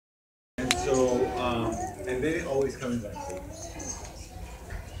So, and they always come in like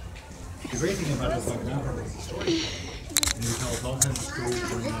the great thing about it is like now it's a story. And you tell us all kinds of stories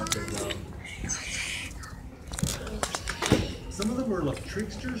growing up. And, some of them were like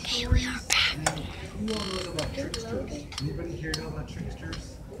trickster stories. And who all knows about tricksters? Anybody here know about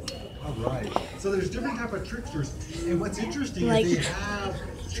tricksters? All right. So there's different type of tricksters, and what's interesting is they have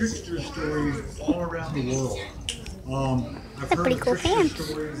trickster stories all around the world. I've heard of trickster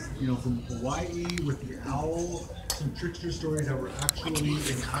stories, you know, from Hawaii with the owl. Some trickster stories that were actually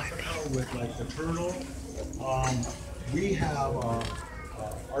in Africa with like the turtle. We have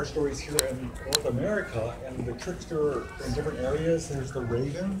our stories here in North America, and the trickster in different areas. There's the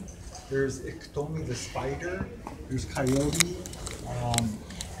raven. There's Iktomi the spider. There's coyote.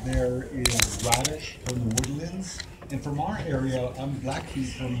 There is radish from the woodlands. And from our area, I'm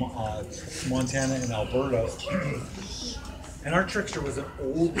Blackfeet from Montana and Alberta. And our trickster was an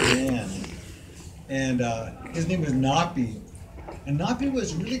old man. And his name was Napi. And Napi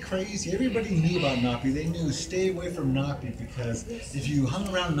was really crazy. Everybody knew about Napi. They knew stay away from Napi because if you hung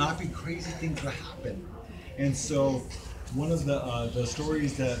around Napi, crazy things would happen. And so one of the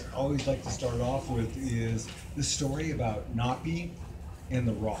stories that I always like to start off with is the story about Napi and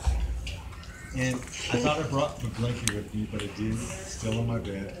the rock. And I thought I brought the blanket with me, but I didn't. It's still on my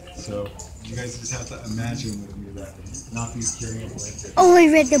bed. So you guys just have to imagine with me that Napi's carrying a blanket. Oh, I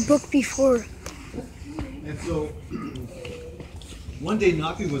read the book before. And so one day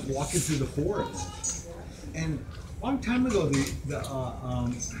Napi was walking through the forest. And a long time ago,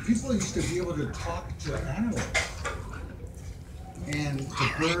 people used to be able to talk to animals. And to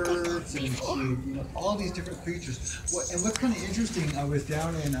birds and to, you know, all these different creatures. And what's kind of interesting, I was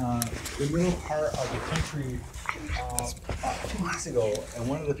down in the middle part of the country 2 weeks ago, and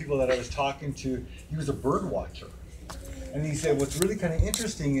one of the people that I was talking to, he was a bird watcher. And he said, what's really kind of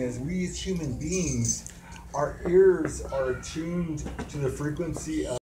interesting is we as human beings, our ears are attuned to the frequency of